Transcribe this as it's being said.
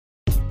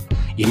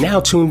You're now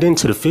tuned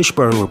into the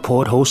Fishburne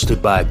Report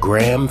hosted by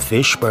Graham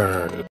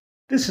Fishburne.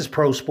 This is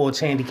Pro Sports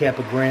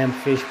Handicapper Graham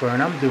Fishburne.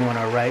 I'm doing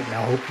all right, and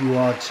I hope you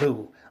are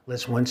too.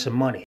 Let's win some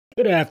money.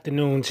 Good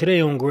afternoon. Today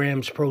on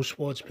Graham's Pro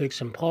Sports Picks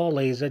and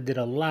Parlays, I did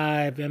a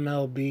live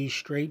MLB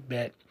straight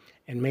bet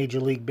in Major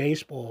League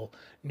Baseball.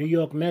 New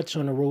York Mets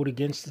on the road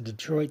against the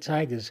Detroit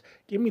Tigers.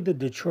 Give me the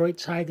Detroit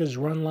Tigers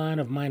run line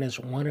of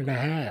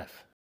 -1.5.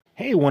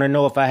 Hey, want to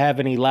know if I have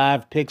any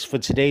live picks for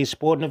today's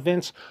sporting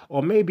events?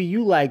 Or maybe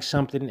you like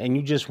something and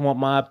you just want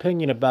my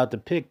opinion about the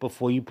pick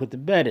before you put the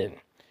bet in.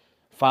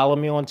 Follow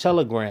me on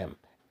Telegram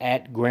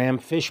at Graham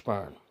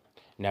Fishburne.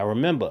 Now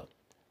remember,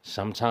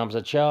 sometimes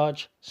I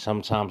charge,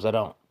 sometimes I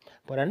don't.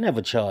 But I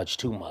never charge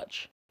too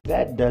much.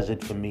 That does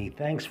it for me.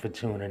 Thanks for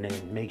tuning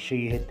in. Make sure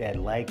you hit that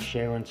like,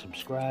 share, and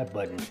subscribe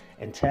button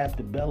and tap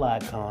the bell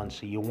icon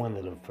so you're one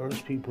of the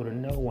first people to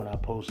know when I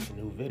post a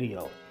new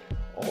video.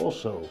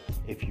 Also,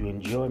 if you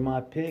enjoy my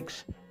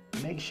picks,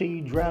 make sure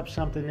you drop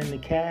something in the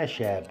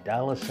Cash App,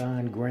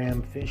 $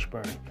 Graham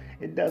Fishburne.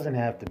 It doesn't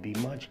have to be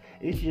much.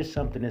 It's just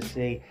something to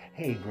say,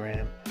 hey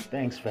Graham,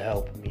 thanks for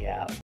helping me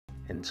out.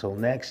 Until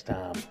next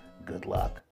time, good luck.